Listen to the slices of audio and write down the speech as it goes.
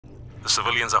The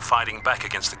civilians are fighting back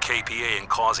against the KPA and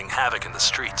causing havoc in the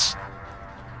streets.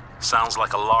 Sounds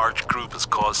like a large group has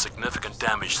caused significant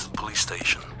damage to the police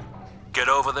station. Get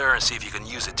over there and see if you can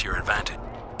use it to your advantage.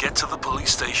 Get to the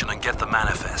police station and get the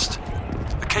manifest.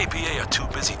 The KPA are too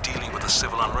busy dealing with the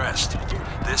civil unrest.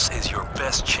 This is your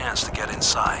best chance to get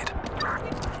inside.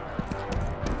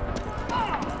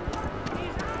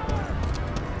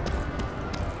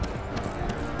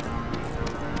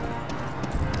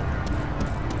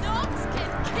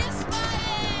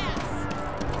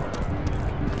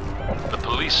 The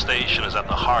police station is at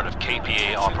the heart of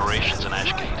KPA operations in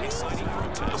Ashgate.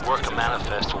 The worker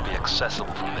manifest will be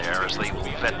accessible from there, as they will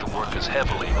vet the workers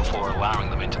heavily before allowing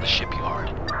them into the shipyard.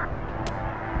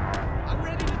 I'm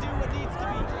ready to do what needs to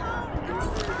be done.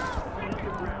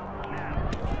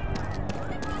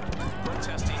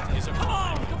 Protesting is a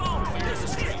crime. Come on, clear the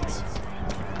streets.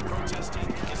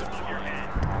 Protesting is a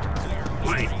crime.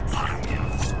 Clear the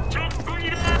streets.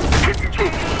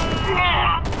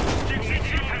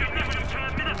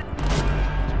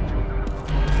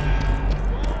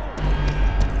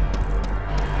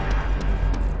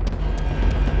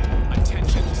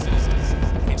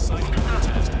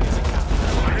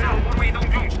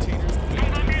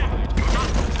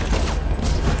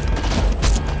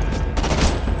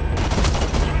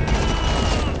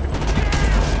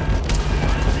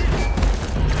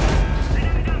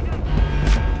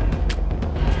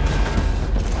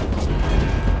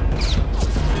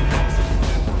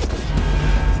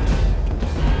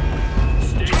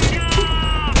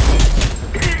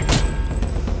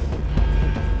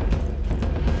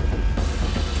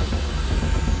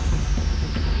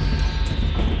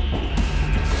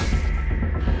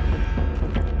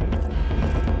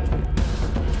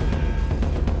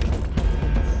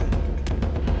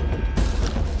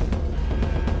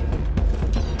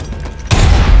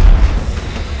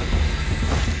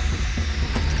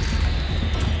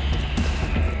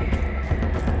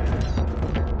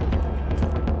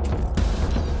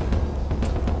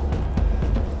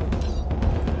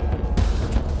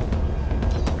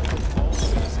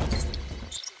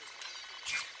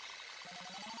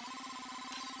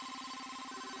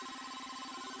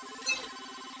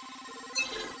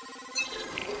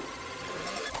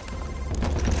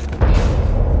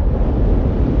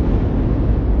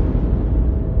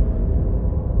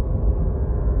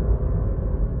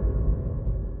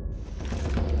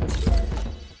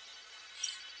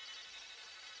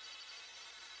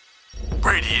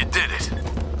 You did it.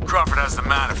 Crawford has the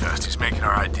manifest. He's making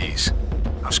our IDs.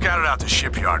 I've scouted out the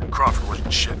shipyard and Crawford wasn't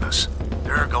shitting us.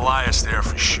 There are Goliaths there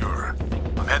for sure.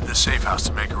 I'm heading to the safe house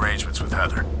to make arrangements with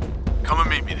Heather. Come and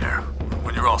meet me there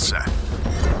when you're all set.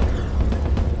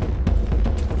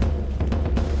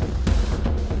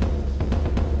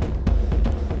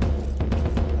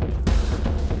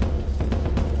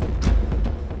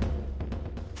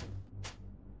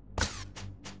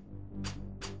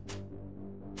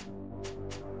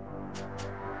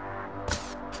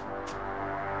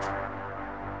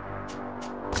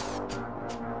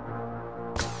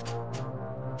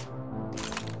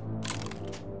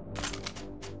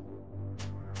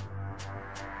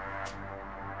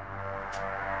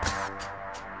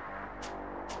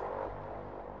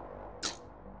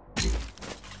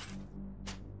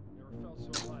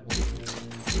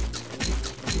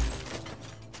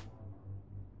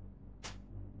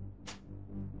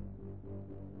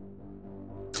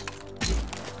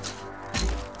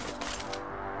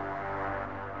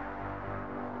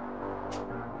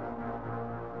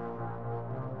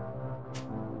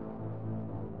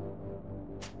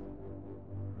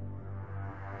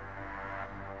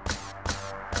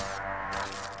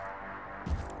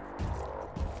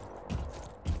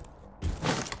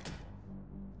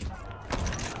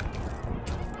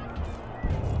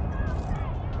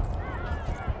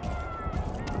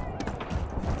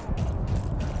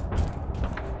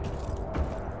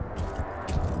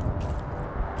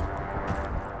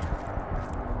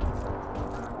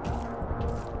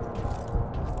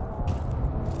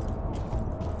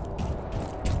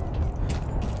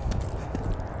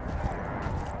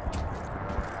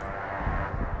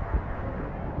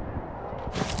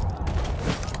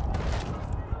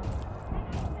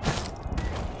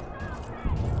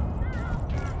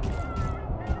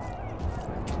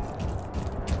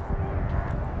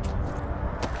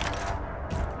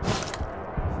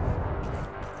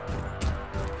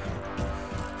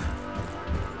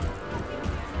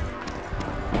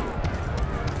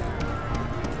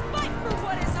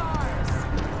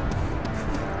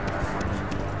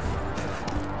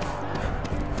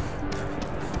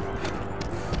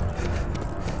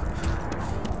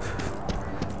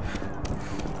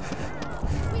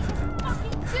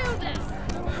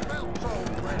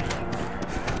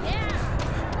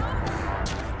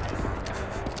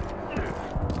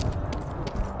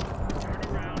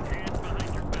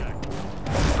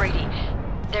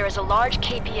 There's a large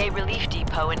KPA relief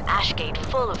depot in Ashgate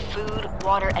full of food,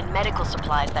 water, and medical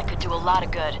supplies that could do a lot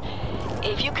of good.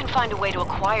 If you can find a way to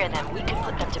acquire them, we could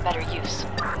put them to better use.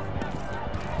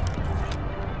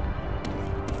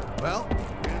 Well,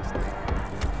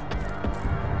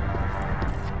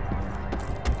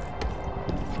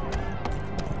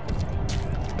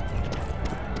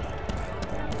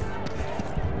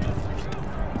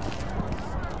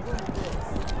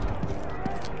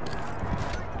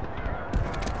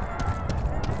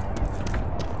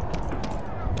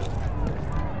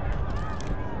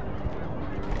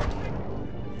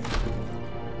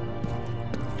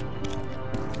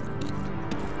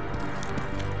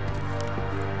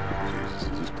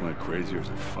 crazy or is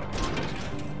it fucking crazy?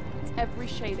 It's every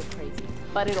shade of crazy,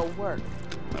 but it'll work.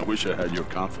 I wish I had your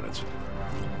confidence.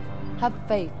 Have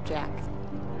faith, Jack.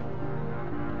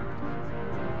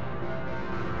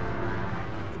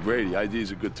 Brady,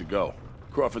 IDs are good to go.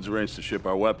 Crawford's arranged to ship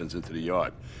our weapons into the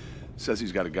yard. Says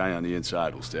he's got a guy on the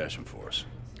inside who'll stash them for us.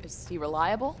 Is he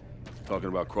reliable? Talking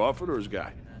about Crawford or his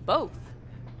guy? Both.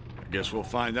 I guess we'll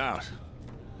find out.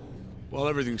 Well,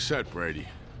 everything's set, Brady.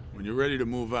 When you're ready to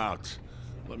move out,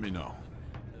 let me know.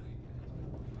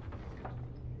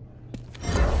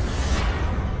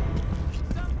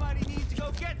 somebody needs to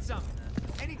go get some.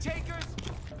 Any takers?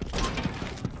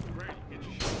 Brady, get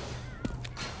your shit.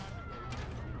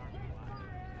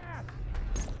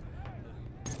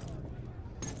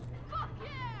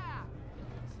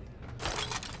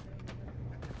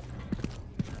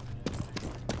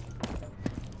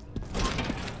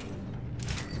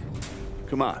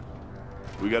 Come on.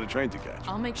 We got a train to catch.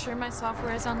 I'll make sure my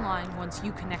software is online once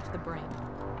you connect the brain.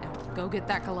 Now, go get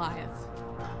that Goliath.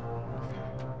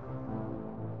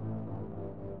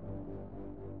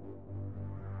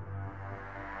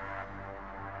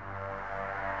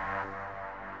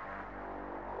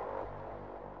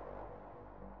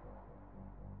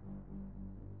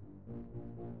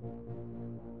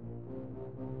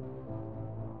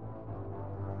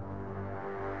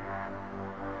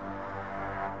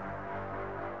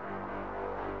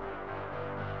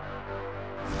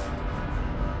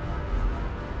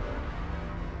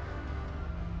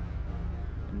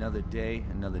 Another day,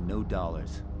 another no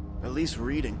dollars. At least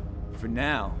reading. For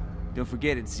now. Don't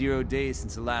forget it's 0 days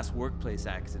since the last workplace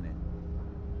accident.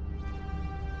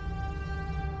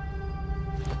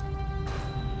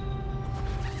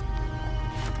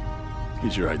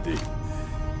 Here's your ID.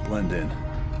 Blend in.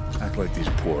 Act like these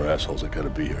poor assholes that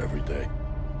gotta be here every day.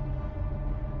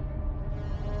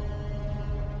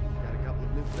 Got a couple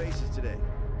of new faces today.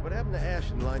 What happened to Ash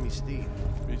and Limey Steve?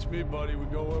 Beats me, buddy. We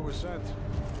go where we're sent.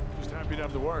 Just happy to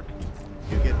have the work.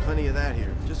 You'll get plenty of that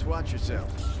here. Just watch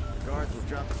yourselves. The guards will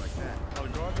drop it like that. Oh, the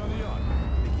guards on the yard.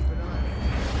 They keep an eye on it.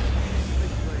 It's a big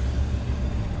place.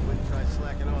 I wouldn't try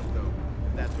slacking off, though,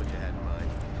 if that's what you had in mind.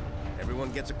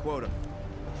 Everyone gets a quota.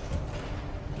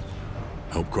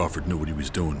 I hope Crawford knew what he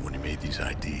was doing when he made these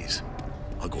IDs.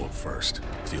 I'll go up first.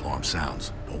 If the alarm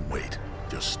sounds, don't wait.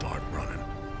 Just start running.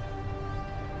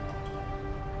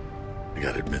 I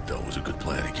gotta admit, though, it was a good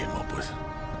plan he came up with.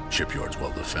 Shipyard's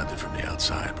well defended from the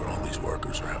outside, but all these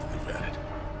workers are heavily vetted.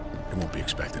 They won't be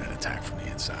expecting an attack from the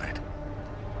inside.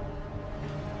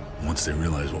 Once they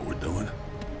realize what we're doing,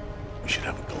 we should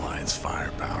have a Goliath's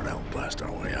firepower to help blast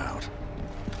our way out.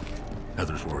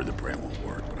 Heather's worried the brain won't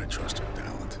work, but I trust her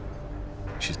talent.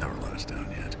 She's never let us down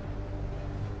yet.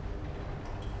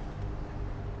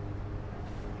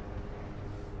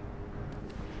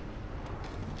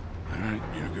 All right,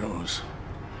 here goes.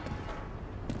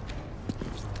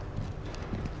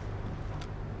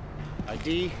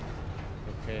 ID?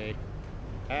 Okay.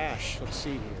 Ash, let's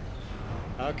see here.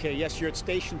 Okay, yes, you're at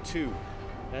Station 2.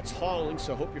 That's hauling,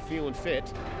 so hope you're feeling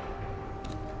fit.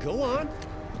 Go on.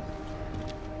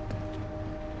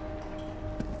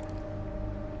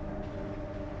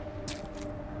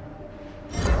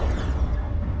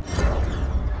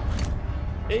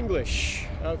 English.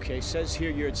 Okay, says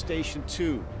here you're at Station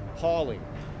 2. Hauling.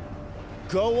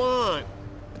 Go on!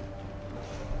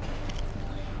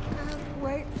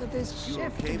 Wait for this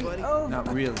shift okay, to be buddy? over.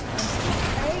 Not really.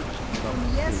 Take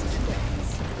from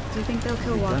yesterday's. Do you think they'll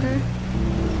kill Walker?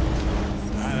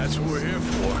 That's what we're here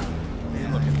for.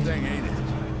 Mean looking thing, ain't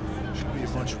it? Should be a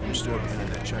bunch of them stored behind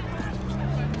that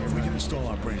checkpoint. If we can install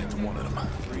our brain into one of them,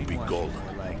 we'll be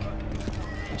golden. Like,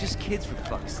 we're just kids for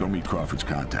fuck's Go sake. meet Crawford's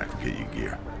contact and get your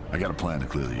gear. I got a plan to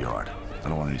clear the yard. I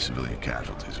don't want any civilian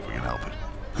casualties if we can help it.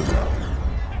 Good luck.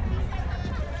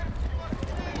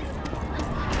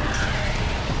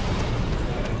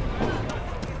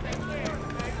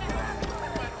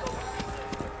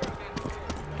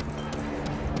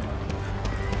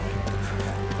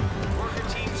 Worker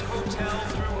teams hotel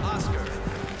through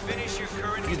Finish your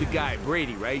current... You're the guy,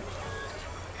 Brady, right?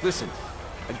 Listen,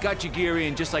 I got your gear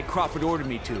in just like Crawford ordered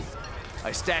me to.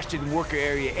 I stashed it in worker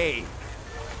area A.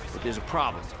 But there's a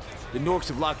problem. The Norks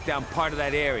have locked down part of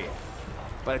that area.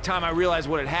 By the time I realized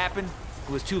what had happened,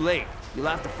 it was too late. You'll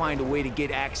have to find a way to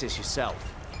get access yourself.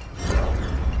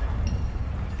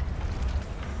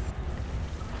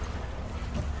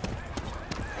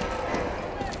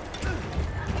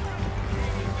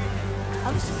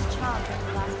 I was just a child during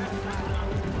the last month.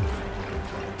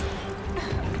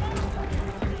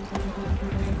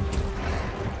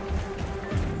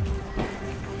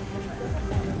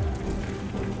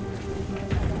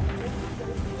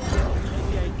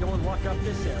 Maybe I'd go and walk up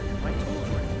this area. My tools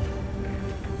were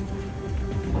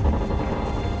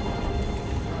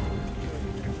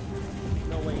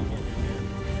no way in here.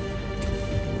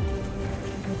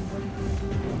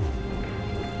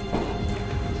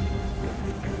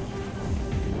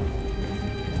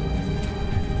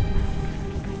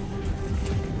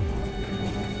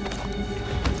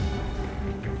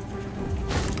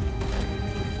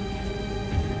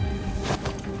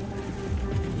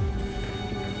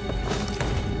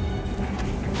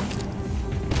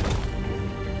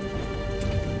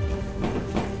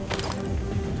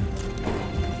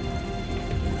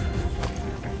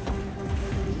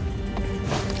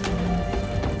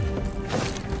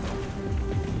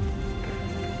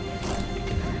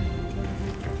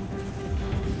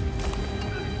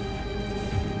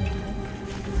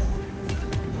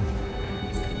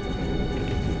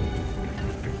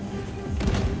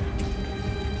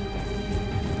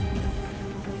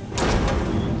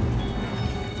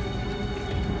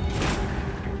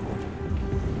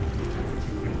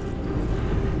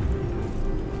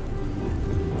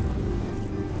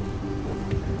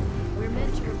 We're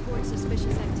meant to report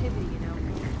suspicious activity, you know.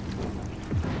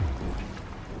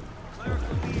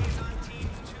 Clerical liaison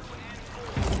teams 2 and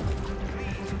 4.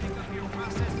 Please pick up your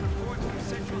processed reports from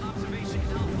Central Observation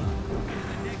Alpha.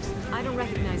 In the next 30 I don't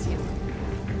recognize you.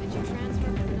 Did you transfer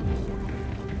from another ship?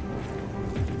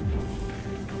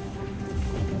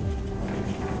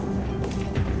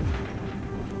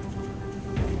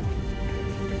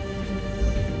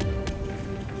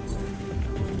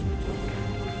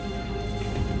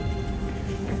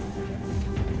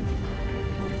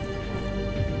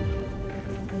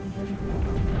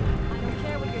 I don't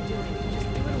care what you're doing. Just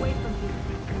do it away from here.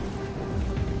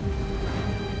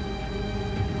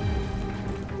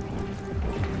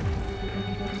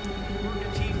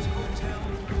 Worker teams hotel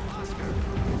through Oscar.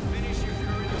 Finish your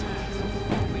current tasks.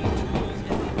 Clean tools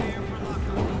and prepare for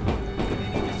lockup.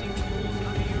 Any missing tools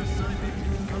under your assignment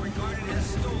are regarded as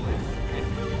stolen and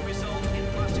will result in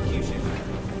prosecution.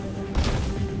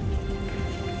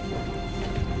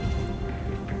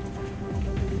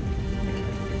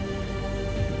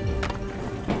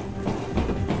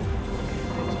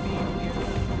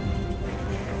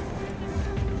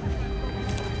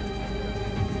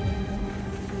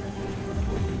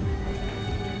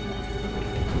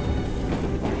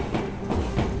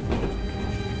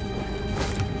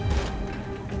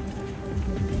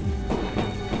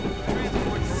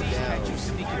 Transport C catch you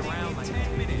sneaking around like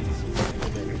 10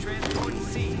 minutes. Transport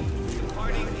C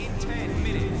departing in 10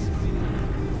 minutes.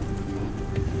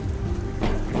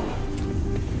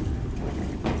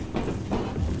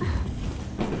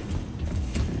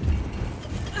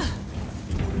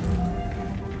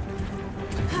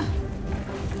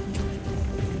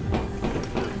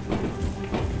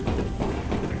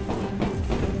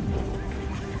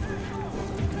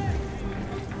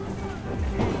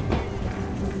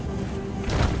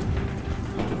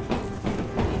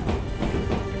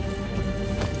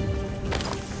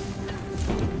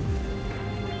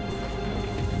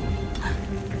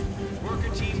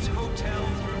 Worker teams hotel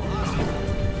through Oscar.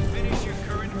 Finish your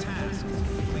current tasks.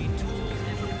 Clean tools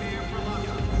and prepare for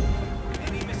lockup.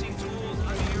 Any missing tools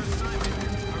under your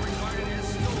assignment are regarded as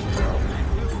stolen and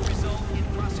will result in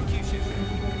prosecution.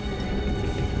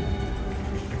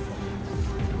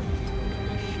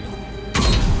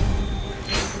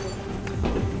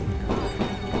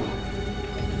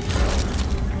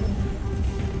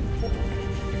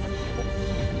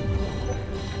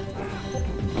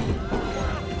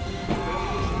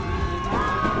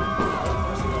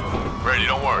 Brady,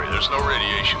 don't worry, there's no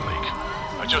radiation leak.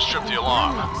 I just tripped the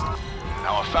alarm.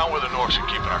 Now, I found where the Norks are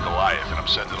keeping our Goliath, and I'm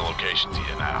sending the location to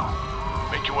you now.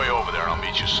 Make your way over there, and I'll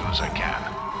meet you as soon as I can.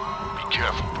 Be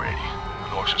careful, Brady.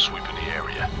 The Norks are sweeping the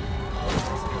area.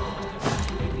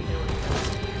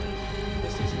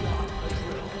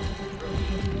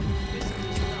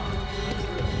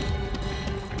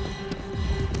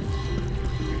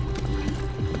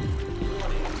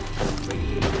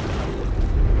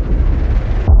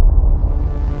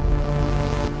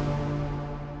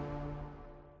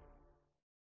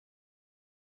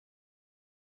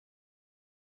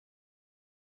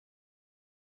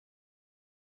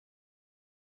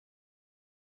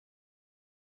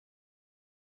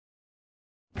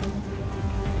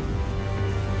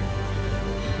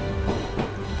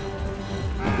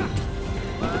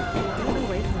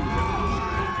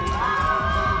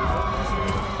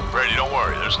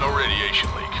 there's no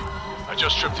radiation leak. I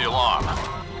just tripped the alarm.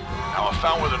 Now I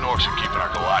found where the Norks are keeping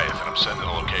our Goliath, and I'm sending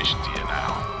a location to you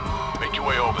now. Make your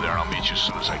way over there and I'll meet you as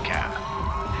soon as I can.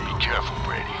 Be careful,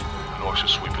 Brady. The Norks are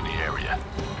sweeping the area.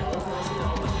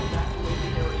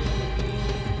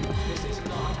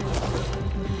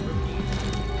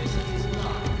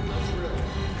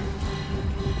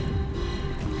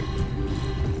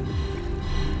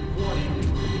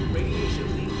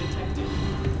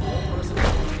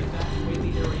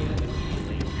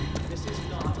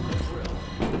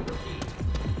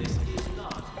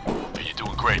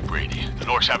 Great, Brady. The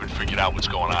Norks haven't figured out what's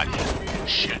going on yet.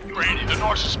 Shit, Brady, the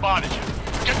Norks have spotted you.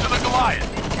 Get to the Goliath.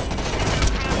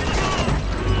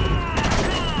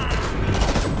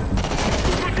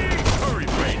 Hurry,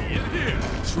 Brady, in here.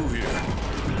 Through here.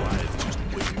 Goliath just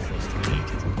waiting for us to make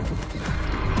it.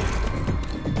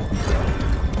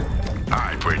 All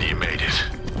right, Brady, you made it.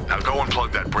 Now go and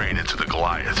plug that brain into the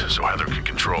Goliath so Heather can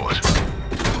control it.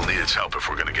 We'll need its help if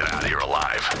we're gonna get out of here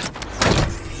alive.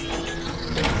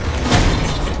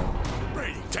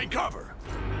 Take cover!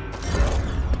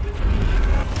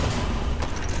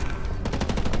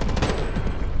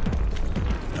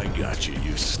 I got you,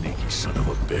 you sneaky son of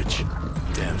a bitch.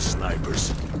 Damn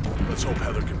snipers. Let's hope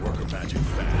Heather can work her magic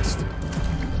fast.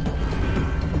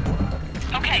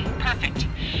 Okay, perfect.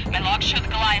 My logs show the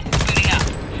Goliath is booting up.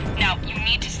 Now, you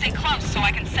need to stay close so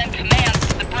I can send commands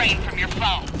to the brain from your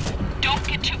phone. Don't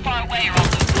get too far away or I'll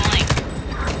lose the link.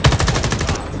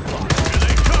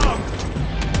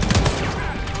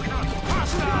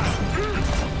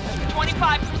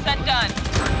 25% done.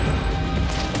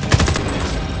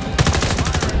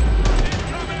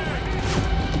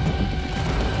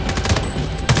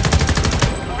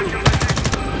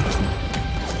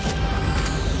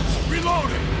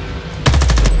 Reloading!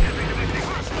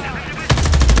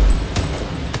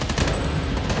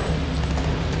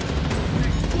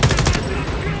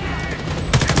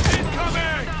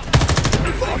 Incoming!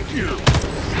 Fuck you!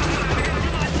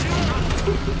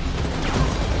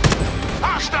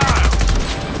 Hostile!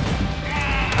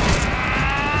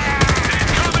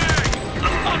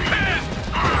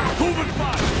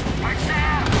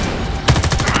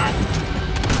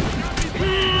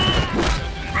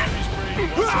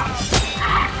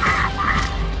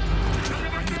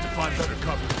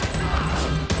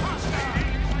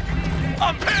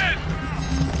 I'm pinned!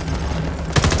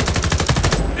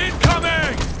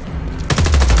 Incoming!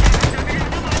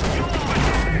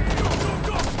 Go, go,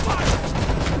 go! Fire!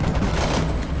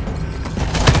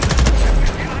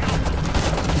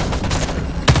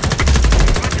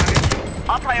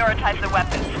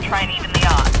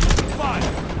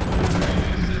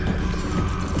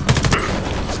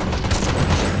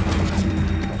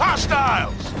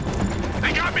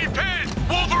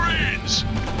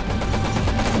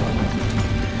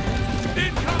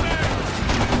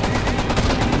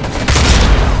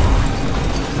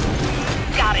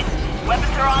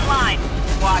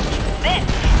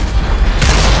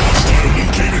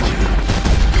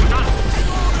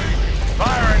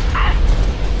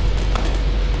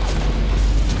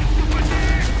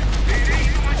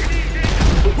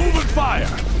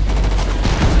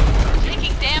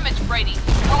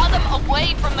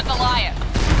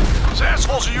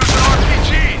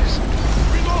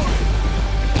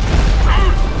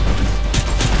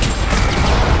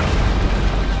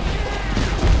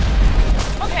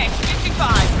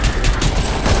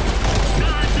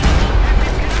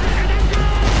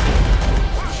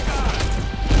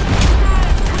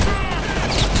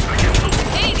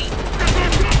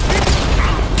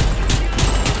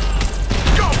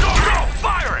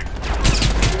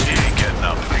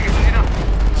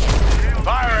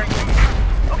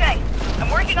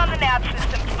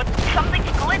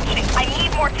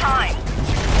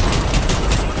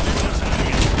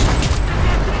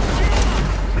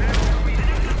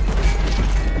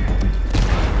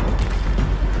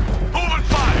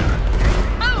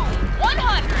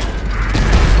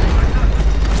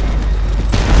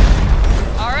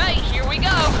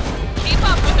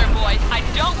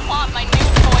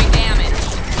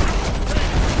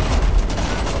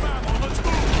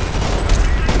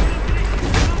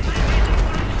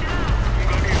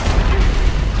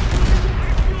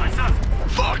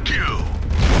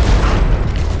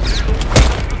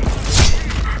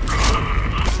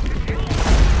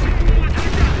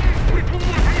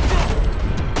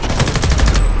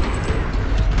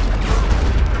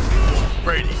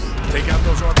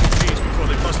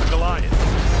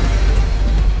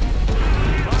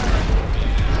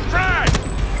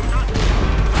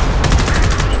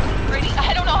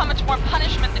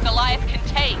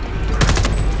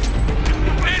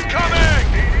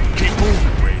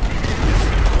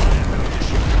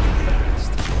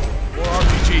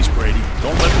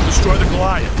 destroy the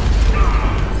Goliath.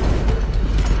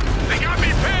 They got me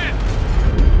pinned!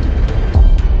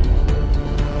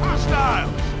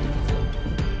 Hostiles!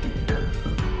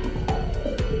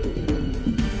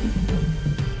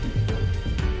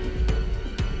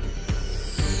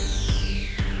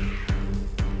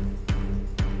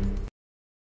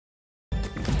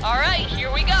 All right,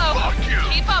 here we go.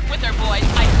 Keep up with her, boys.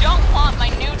 I don't want my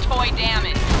new toy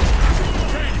damaged.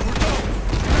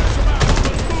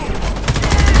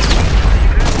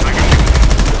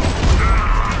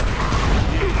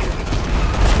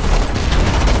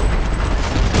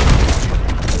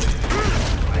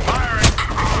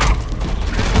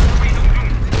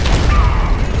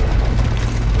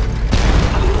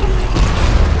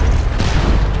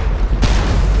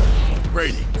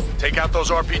 Brady, take out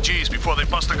those RPGs before they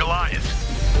bust the Goliath.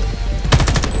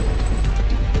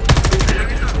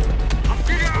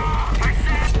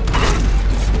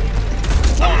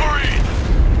 Wolverine!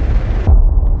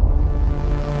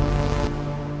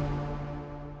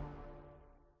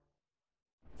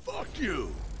 Fuck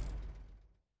you!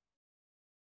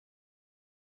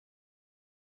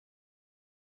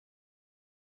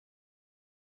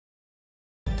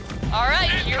 All right,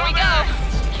 here we go.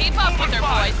 Keep up with her,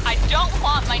 boys. I don't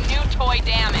want my new toy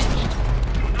damaged.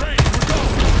 Brady, we're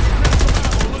going!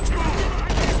 Let's move!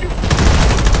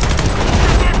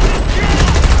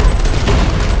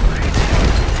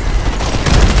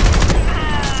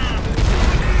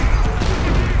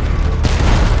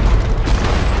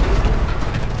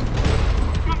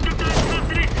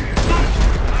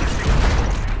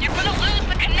 You're gonna lose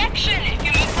the connection if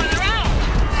you move further out.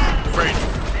 Brady,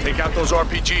 take out those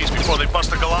RPGs before they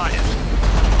bust the Goliath.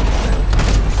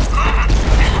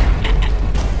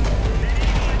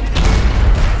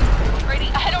 Brady,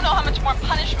 I don't know how much more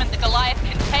punishment the Goliath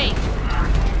can take.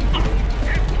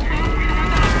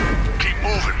 Keep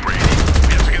moving, Brady.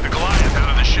 We have to get the Goliath out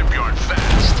of the shipyard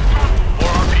fast.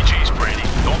 More RPGs, Brady.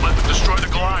 Don't let them destroy the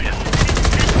Goliath.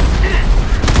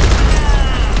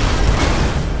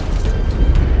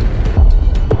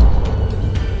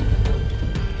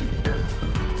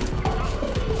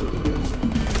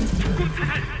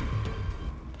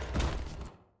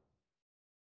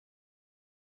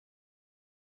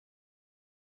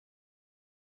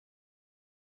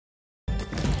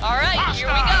 All right, here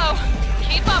we go.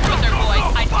 Keep up with her, boys.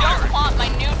 I don't want my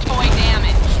new toy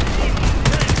damaged.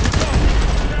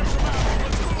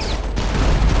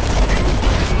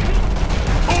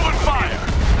 Moving fire!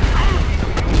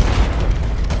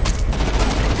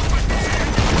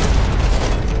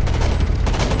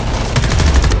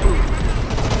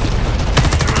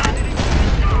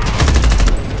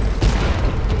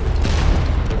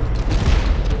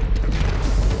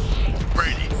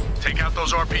 Brady, take out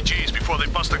those RPGs before they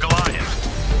bust the Goliath.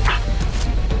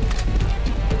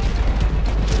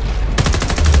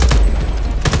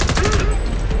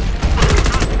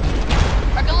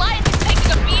 Our Goliath is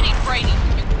taking a beating, Brady.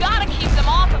 You gotta keep them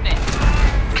off of it.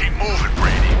 Keep moving,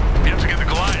 Brady. We have to get the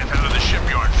Goliath out of the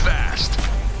shipyard fast.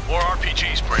 More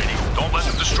RPGs, Brady. Don't let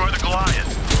them destroy the Goliath.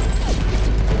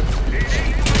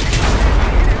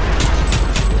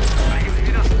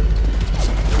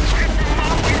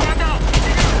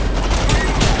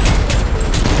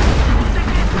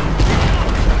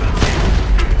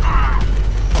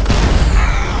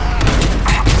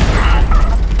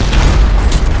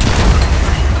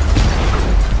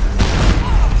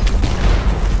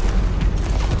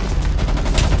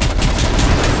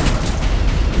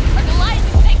 Our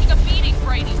Goliath is taking a beating,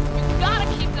 Brady. You gotta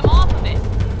keep them off of it.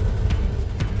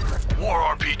 More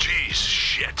RPGs.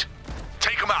 Shit.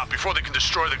 Take them out before they can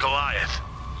destroy the Goliath.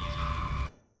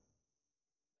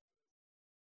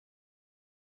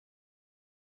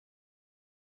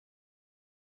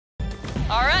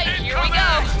 All right, here we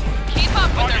go. Keep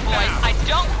up with her, boys. I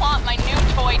don't want my new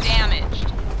toy damaged.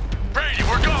 Brady,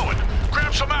 we're going.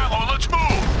 Grab some ammo and let's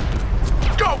move.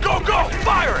 Go, go, go!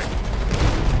 Fire it!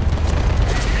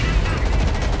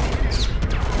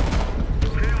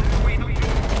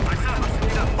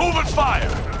 Moving fire!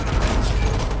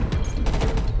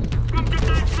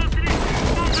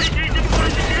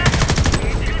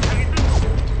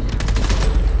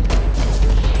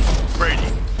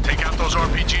 Brady, take out those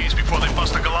RPGs before they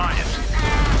bust the Goliath.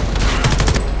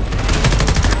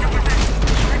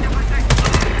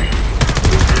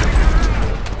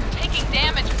 Taking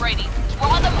damage, Brady.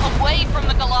 Draw them away from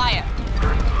the Goliath.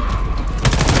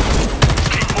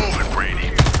 Keep moving, Brady.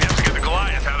 We have to get the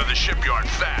Goliath out of the shipyard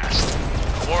fast.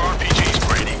 More RPGs,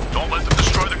 Brady. Don't let them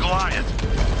destroy the Goliath.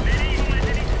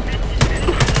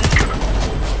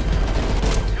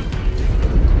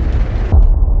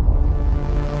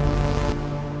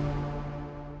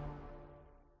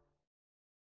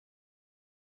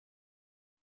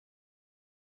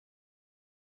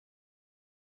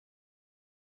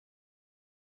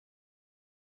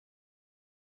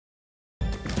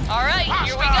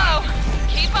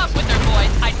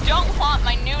 don't want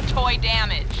my new toy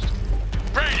damaged.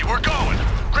 Brady, we're going!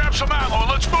 Grab some ammo and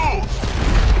let's move!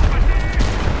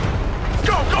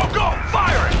 Go, go, go!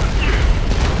 Fire it!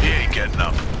 He ain't getting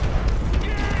up.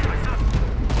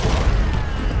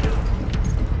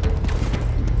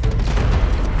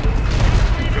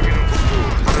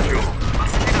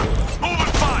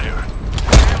 Moving fire!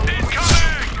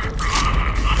 Incoming!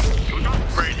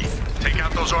 Brady, take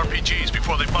out those RPGs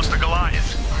before they bust the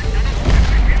Goliath.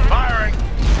 Firing!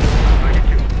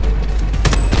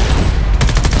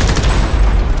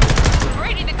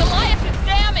 Brady, the Goliath is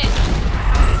damaged!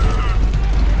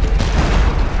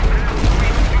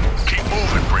 Keep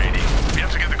moving, Brady. We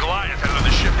have to get the Goliath out of the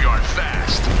shipyard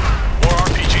fast. More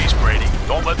RPGs, Brady.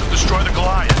 Don't let them destroy the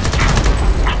Goliath.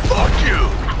 Fuck you!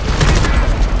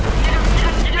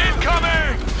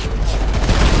 Incoming!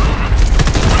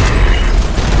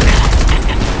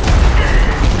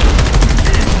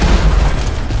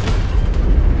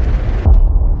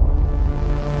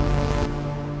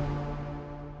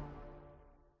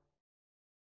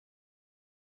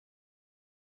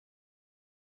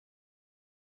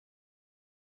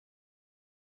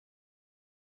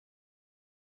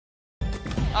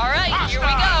 All right, here we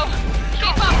go.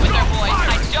 Keep up with her, boys.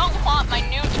 I don't want my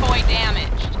new toy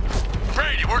damaged.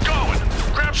 Brady, we're going!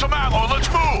 Grab some ammo and let's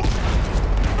move!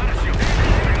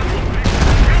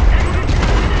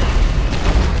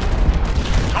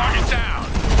 Target down!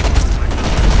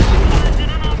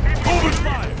 Moving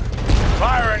fire!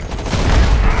 Firing!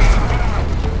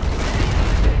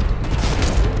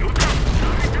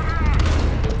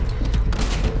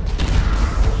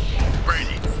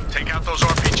 Brady, take out those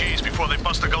RPGs before they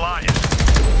bust the Goliath.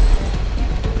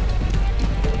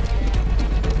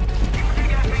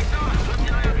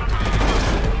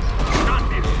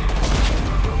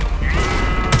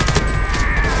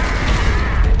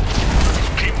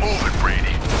 Keep moving,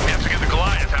 Brady. We have to get the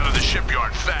Goliath out of the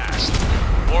shipyard fast.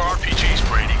 More RPGs,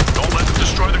 Brady. Don't let them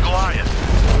destroy the Goliath.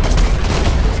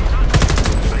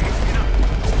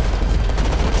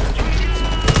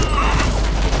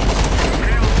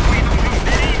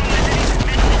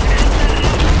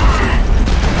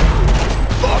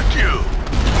 Fuck you!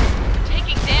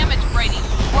 Taking damage, Brady.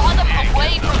 Draw them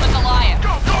away from the Goliath.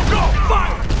 Go, go, go!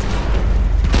 Fire!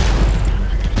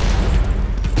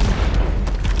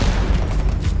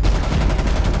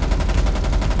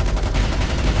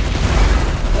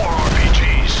 More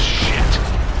RPGs. Shit.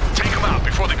 Take them out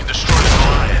before they can destroy the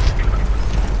Goliath.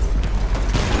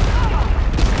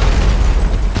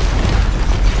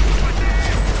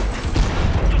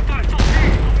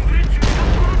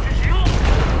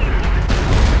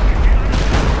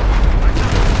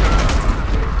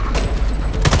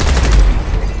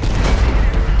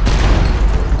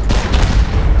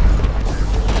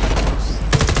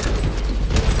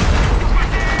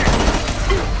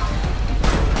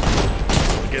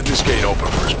 Get this gate open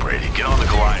first, Brady. Get on the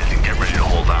Goliath and get ready to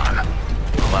hold on.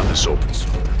 I'll have this open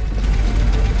soon.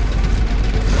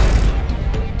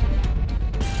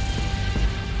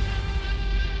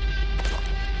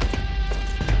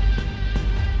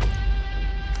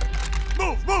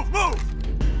 Move, move, move!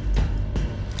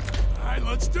 All right,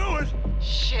 let's do it.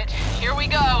 Shit, here we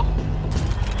go.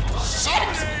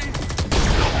 Someday!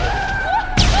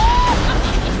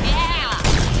 Yeah!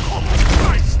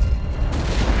 Christ!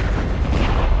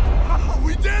 Oh,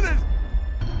 we did it!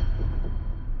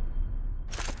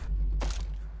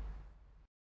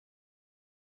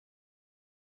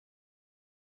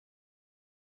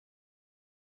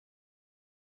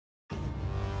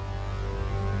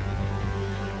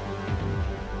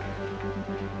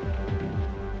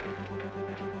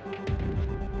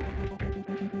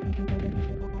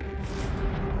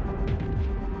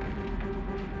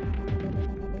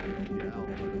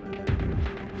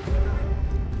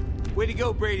 Way to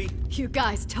go, Brady. You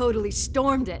guys totally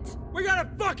stormed it. We got a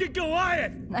fucking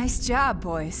Goliath! Nice job,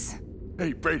 boys.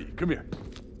 Hey, Brady, come here.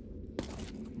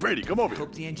 Brady, come over here.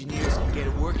 Hope the engineers can get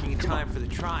it working in time for the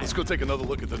trial. Let's go take another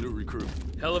look at the new recruit.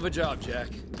 Hell of a job, Jack.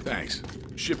 Thanks.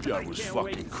 Shipyard was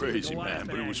fucking crazy, man,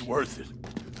 but it was worth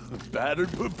it. Battered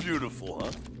but beautiful,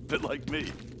 huh? Bit like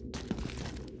me.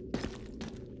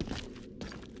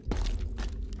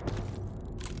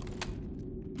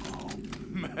 Oh,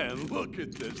 man, look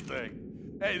at this thing.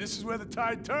 Hey, this is where the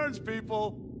tide turns,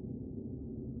 people.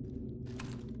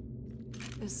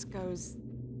 This goes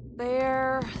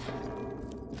there.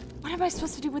 What am I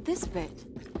supposed to do with this bit?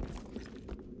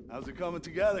 How's it coming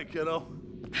together, kiddo?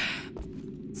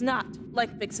 It's not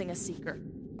like fixing a seeker.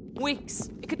 Weeks.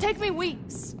 It could take me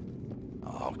weeks.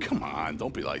 Oh, come on.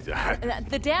 Don't be like that. And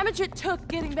the damage it took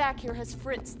getting back here has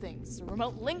fritzed things. The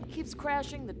remote link keeps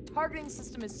crashing. The targeting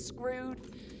system is screwed.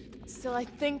 Still, I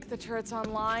think the turret's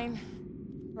online.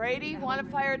 Brady, want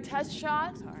to fire a test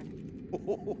shot?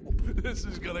 This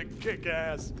is gonna kick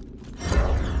ass.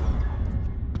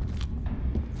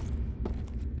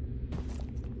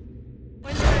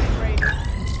 When you're ready, Brady.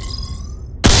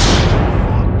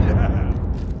 Yeah!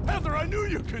 Heather, I knew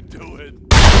you could do it!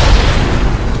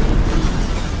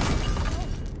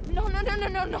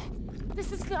 No.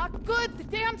 This is not good. The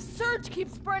damn surge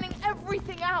keeps burning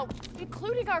everything out,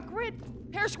 including our grid.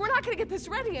 Parrish, we're not gonna get this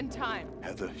ready in time.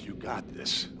 Heather, you got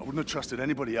this. I wouldn't have trusted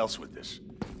anybody else with this.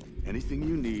 Anything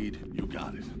you need, you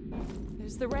got it.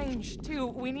 There's the range, too.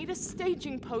 We need a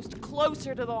staging post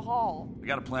closer to the hall. We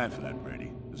got a plan for that,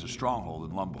 Brady. There's a stronghold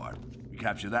in Lombard. We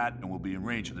capture that, and we'll be in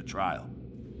range of the trial.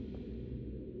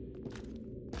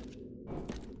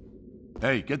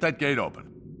 Hey, get that gate open.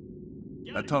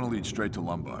 That tunnel leads straight to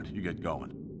Lombard. You get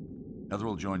going. Heather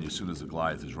will join you as soon as the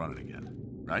Goliath is running again.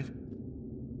 Right?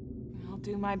 I'll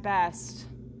do my best.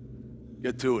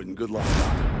 Get to it, and good luck. It's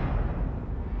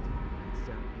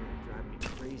down here driving me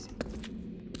crazy.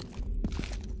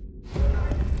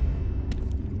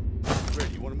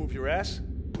 Brady, you want to move your ass?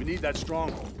 We need that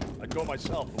stronghold. I'd go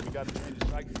myself, but we got to change the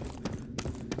site field.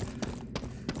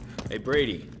 Hey,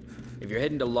 Brady. If you're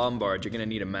heading to Lombard, you're gonna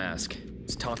need a mask.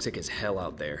 It's toxic as hell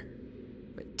out there.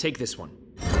 But take this one.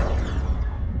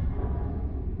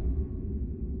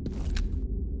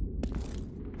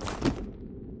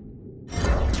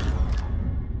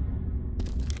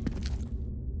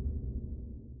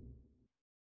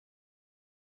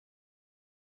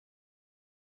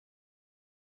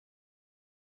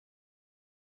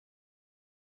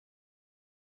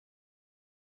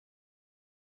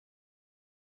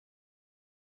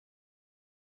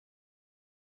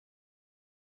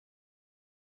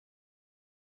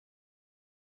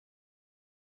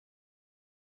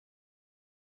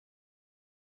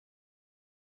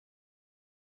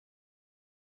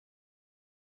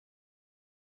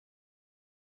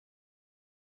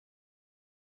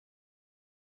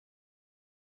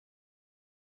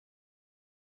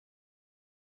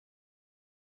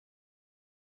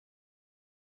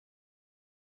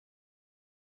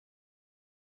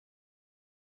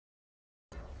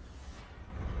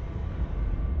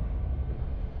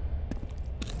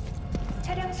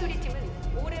 차량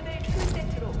수리팀은 오렌을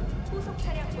풀세트로 후속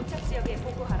차량 도착 지역에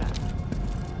보고하라.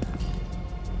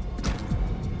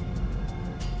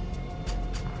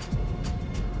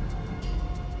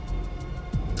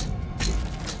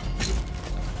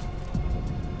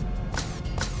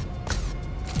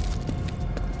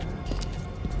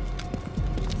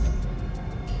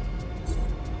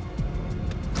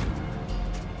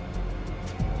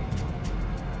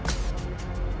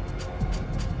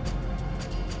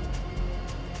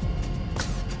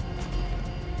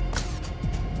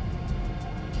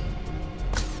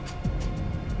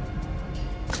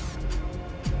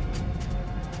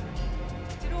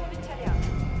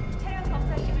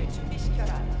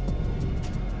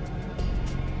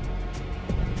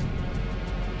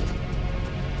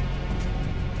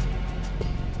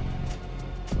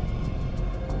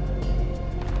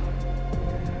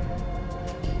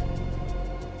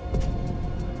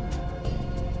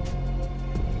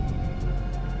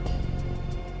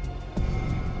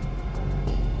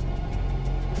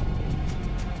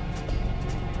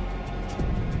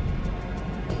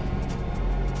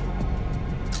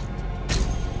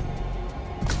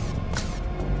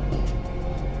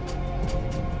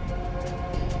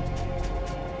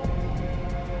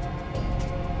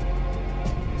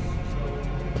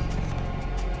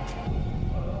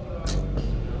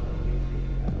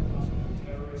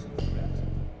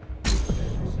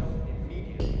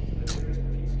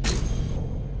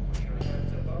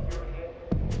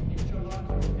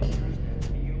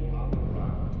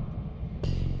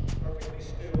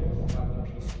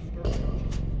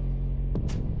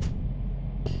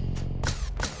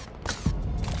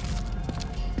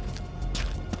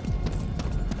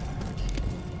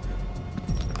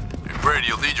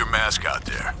 You'll need your mask out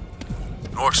there.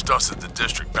 Norks dusted the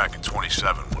district back in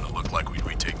 27 when it looked like we'd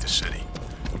retake the city.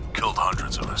 Killed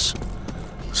hundreds of us.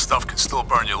 The stuff can still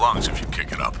burn your lungs if you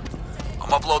kick it up.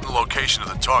 I'm uploading the location of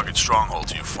the target stronghold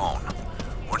to your phone.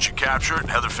 Once you capture it and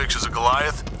Heather fixes a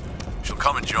Goliath, she'll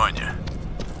come and join you.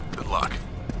 Good luck.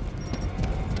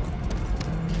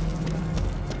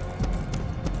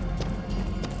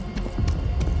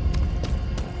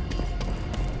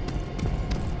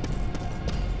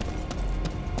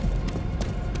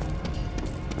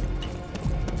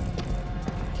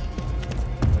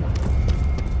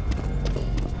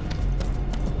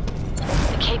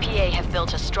 KPA have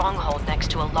built a stronghold next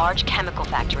to a large chemical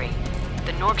factory. The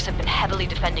The Norks have been heavily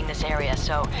defending this area,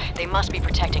 so they must be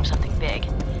protecting something big.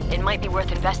 It might be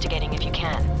worth investigating if you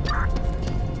can.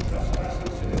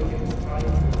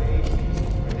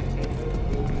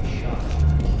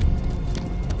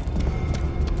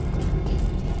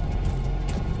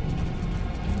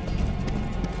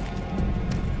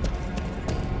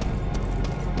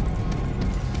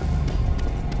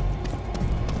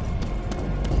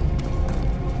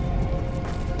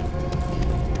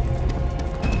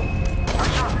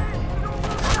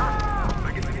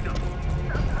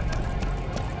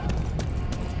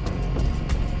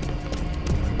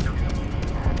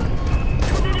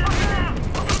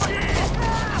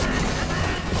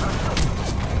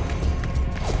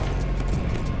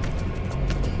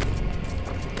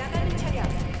 나가는 차량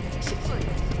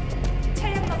 10분.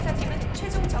 차량 검사팀은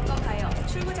최종 점검하여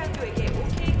출구 장교에게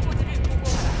OK 코드를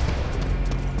보고하라.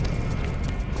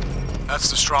 That's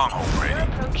the stronghold,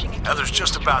 Brady. Heather's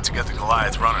just about to get the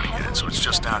Goliath running again, so it's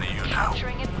just down to you now.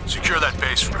 Secure that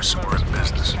base for us and we're in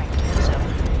business.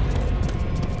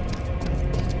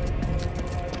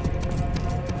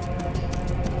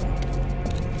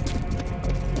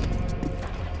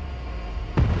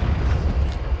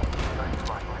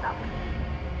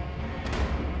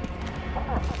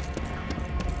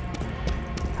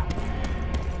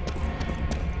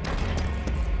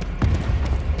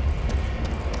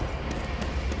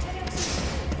 차량 수신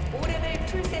 5레벨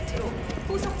풀세트로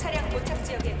후속 차량 도착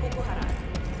지역에 보고하라.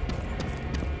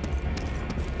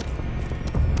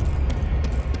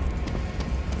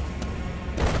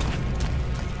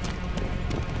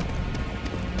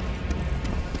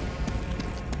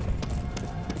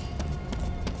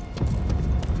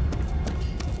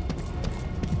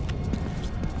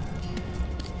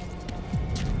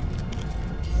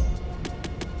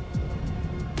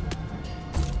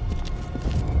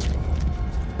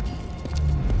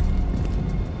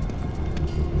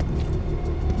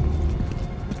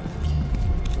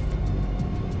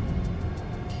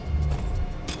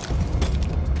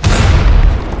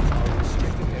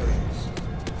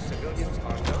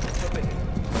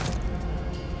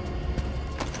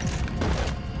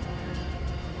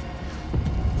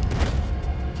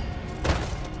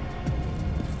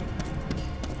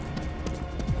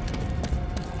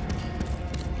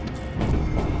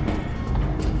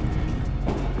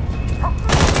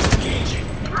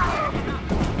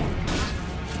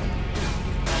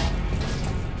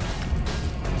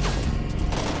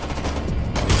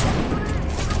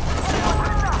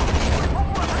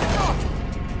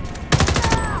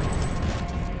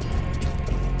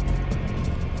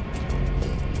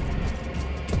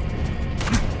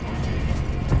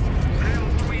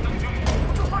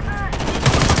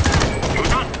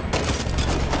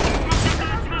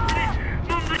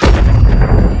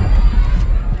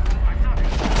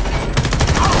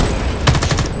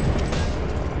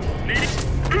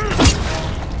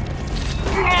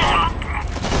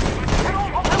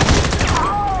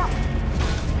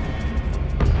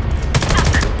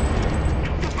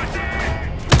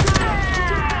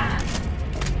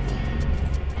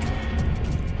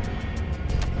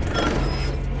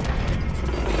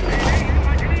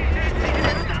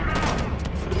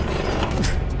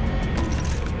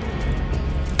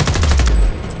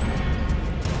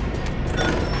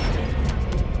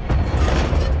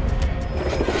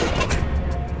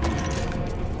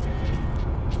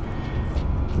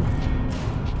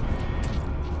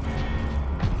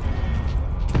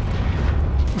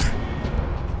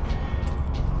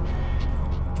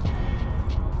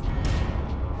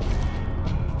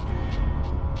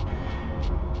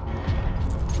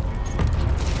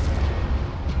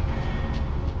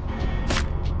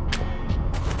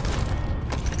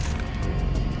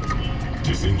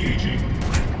 Disengaging.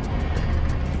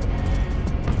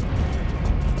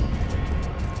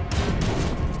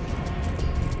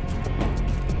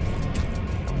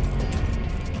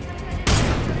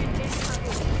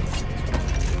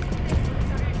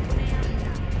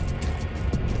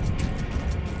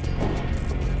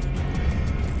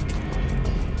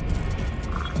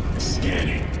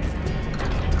 Scanning.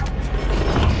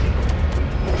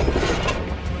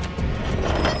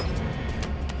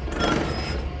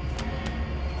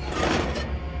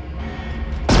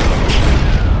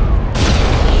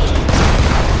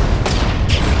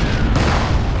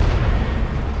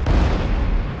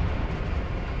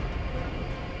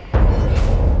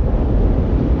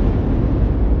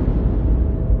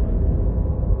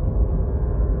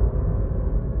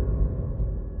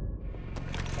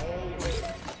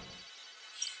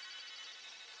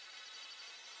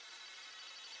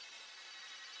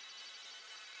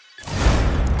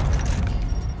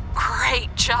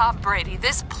 Great job, Brady.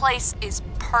 This place is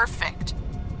perfect.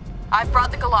 I've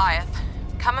brought the Goliath.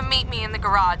 Come and meet me in the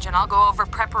garage and I'll go over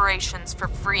preparations for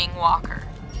freeing Walker.